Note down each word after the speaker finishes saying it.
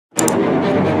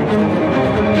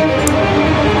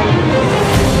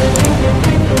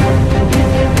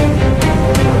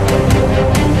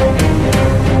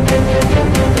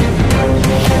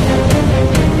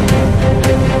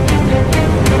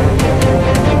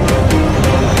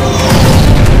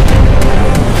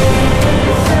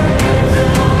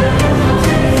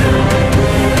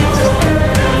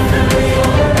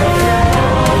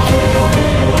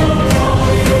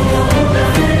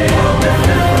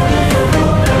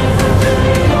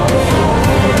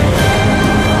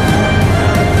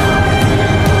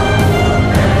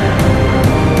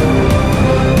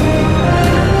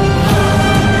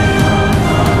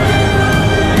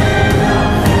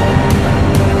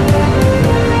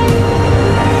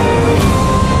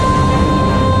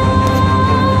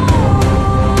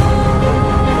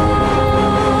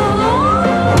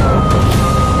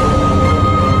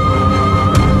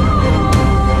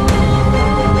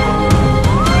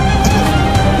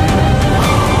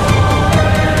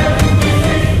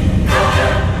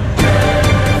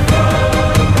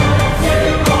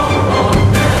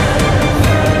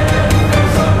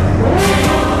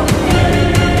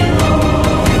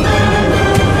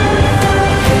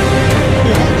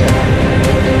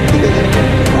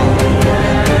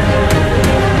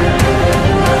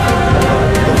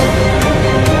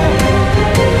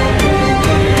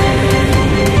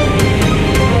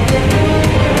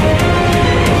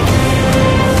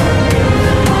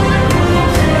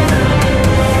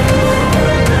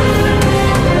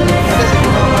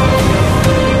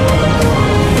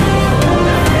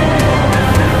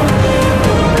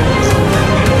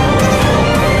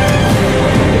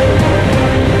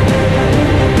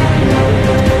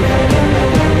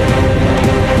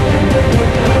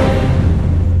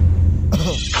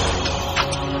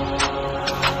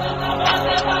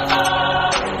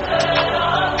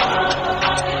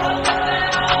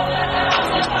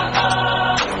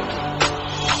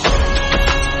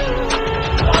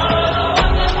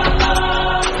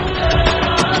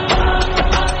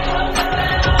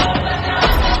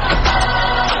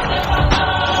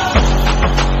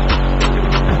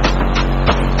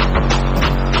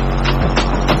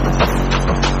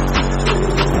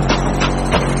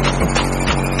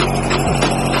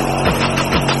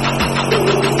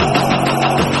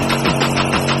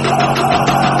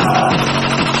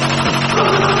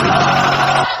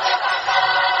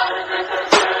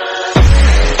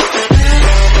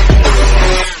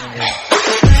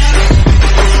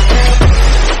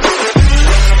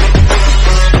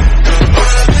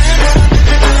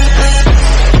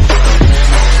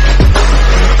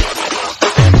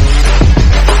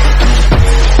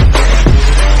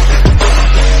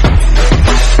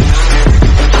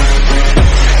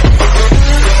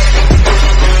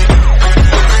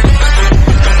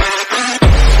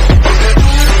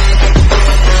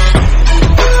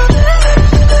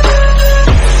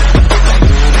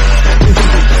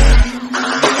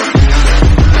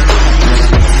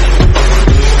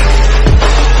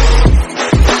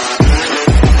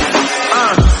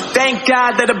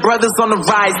brothers on the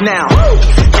rise now.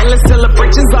 Endless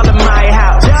celebrations all in my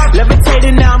house.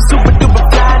 Levitating now, I'm super duper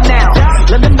fly now.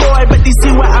 London boy, but DC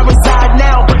where I reside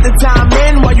now. Put the time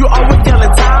in while you always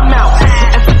yelling time out.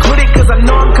 And to quit it, cause I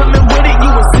know I'm coming with it.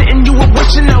 You were sitting, you were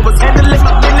wishing I was handling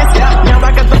my business. Now I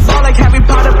got the ball like Harry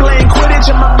Potter playing Quidditch.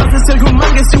 And my business so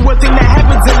humongous, you would think that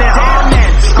happens in it. Oh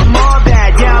man, I'm all that,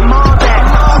 yeah, I'm all that.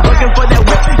 Looking for that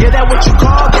whip, yeah, that what you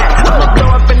call that. I'ma blow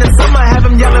up in the summer, have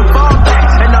them yelling fall back.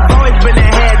 And I've always been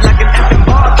ahead like an effing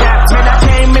ball cap. Man, I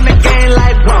came in the game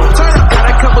like, whoa. Got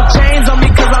a couple chains on me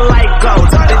cause I like gold.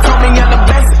 They told me I'm the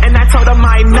best and I told them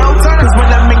I know. Cause when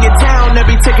I'm in your town,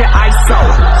 every ticket I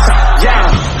sold. Yeah,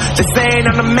 they saying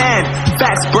I'm the man.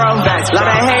 Facts, bro. Lot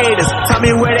of haters, tell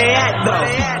me where they at though.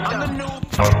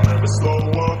 I don't ever slow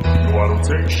up, no I don't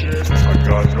take shit. I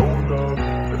got no love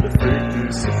for the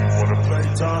fakeness. If you wanna play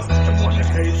tough and wanna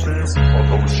hate this,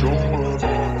 I'll always show up.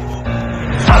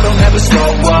 I don't ever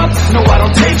slow up, no I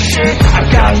don't take shit.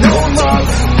 I got no love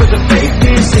for the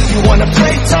fakeness. If you wanna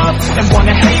play tough and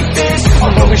wanna hate this,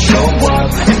 I'll always show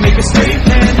up and make a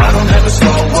statement. I don't ever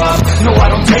slow up, no I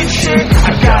don't take shit.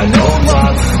 I got no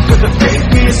love for the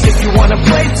fakeness. If you wanna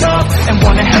play tough and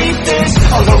wanna hate this,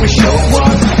 I'll always show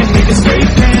up and make a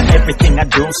statement. Everything I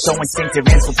do so instinctive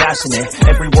and so passionate.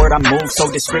 Every word I move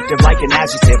so descriptive like an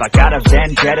adjective. I got a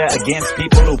vendetta against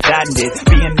people who patented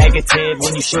being negative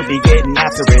when you should be getting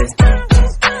after it.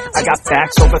 I got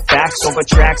facts over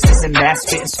tracks, this and that,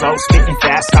 spitting slow, spitting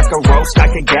fast. I can roast, I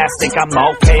can gas, think I'm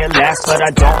okay at last, but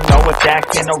I don't know if that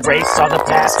can erase all the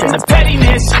past. And the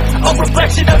pettiness, a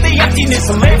reflection of the emptiness.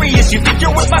 Hilarious, you think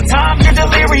you're worth my time, you're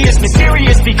delirious.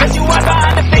 Mysterious, because you are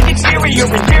behind a fake exterior.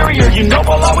 Inferior, you know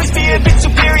I'll always be a bit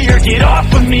superior. Get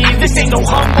off of me, this ain't no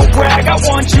humble brag. I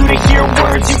want you to hear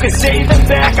words, you can say them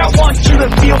back. I want you to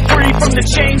feel free from the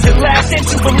chains that last, and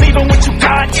to believe in what you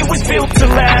got, it was built to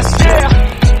last, yeah.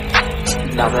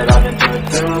 Now that I've been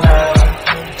through hell,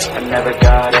 I never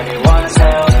got anyone's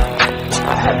help.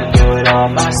 I had to do it all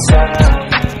myself.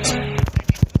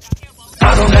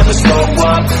 I don't ever slow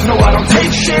up, no I don't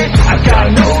take shit. I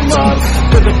got no love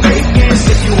for the fakeness.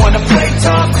 If you wanna play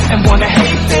tough and wanna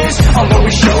hate this, I'll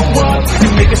always show up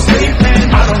and make a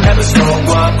statement. I don't ever slow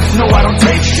up, no I don't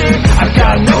take shit. I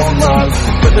got no love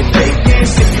for the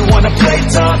fakeness. If you wanna play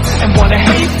tough and wanna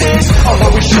hate this, I'll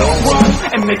always show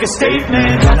up and make a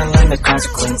statement. Gonna learn the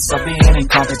consequence of being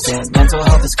incompetent. Mental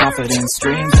health is confidence,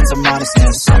 dreams into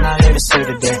modestness. I'm not here to save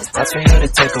the day, that's for you to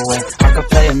take away. I could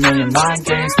play a million mind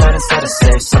games, but instead I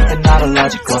say something not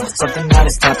illogical, something that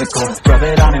is topical. Rub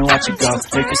it on and watch it go,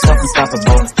 make yourself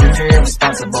unstoppable. Dreams are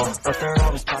irresponsible, but they're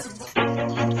always possible.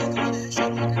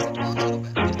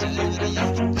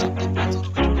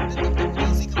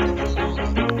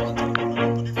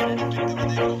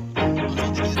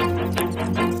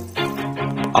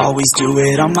 Always do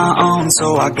it on my own,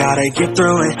 so I gotta get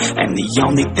through it. And the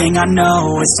only thing I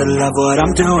know is to love what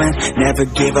I'm doing. Never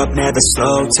give up, never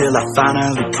slow, till I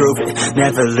finally prove it.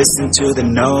 Never listen to the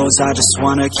no's, I just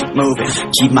wanna keep moving.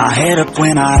 Keep my head up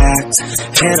when I act,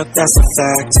 head up, that's a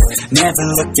fact. Never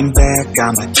looking back,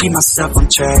 I'ma keep myself on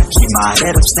track. Keep my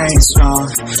head up, staying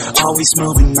strong, always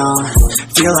moving on.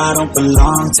 Feel I don't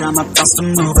belong, tell my thoughts to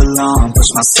move along.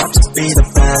 Push myself to be the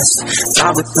best, fly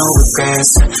with no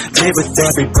regrets. Live with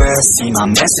every breath, see my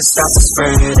message start to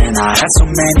spread. And I had so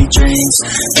many dreams,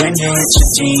 when you hit your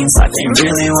teens, life ain't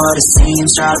really what it seems.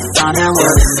 Try to find out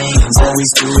what it means.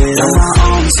 Always do it on my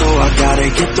own, so I gotta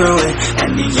get through it.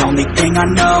 And the only thing I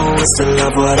know is to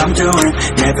love what I'm doing.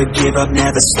 Never give up,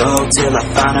 never slow, till I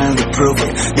finally prove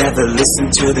it. Never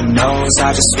listen to the no's,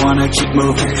 I just wanna keep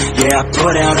moving. Yeah, I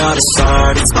put out all this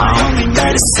art, it's my only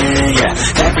medicine. Yeah,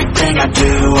 everything I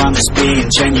do, I'm just being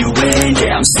genuine.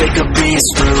 Yeah, I'm sick of being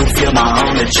screwed, feel my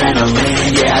own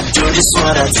adrenaline. Yeah, I do just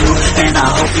what I do, and I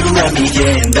hope you let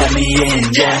me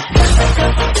in,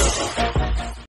 yeah.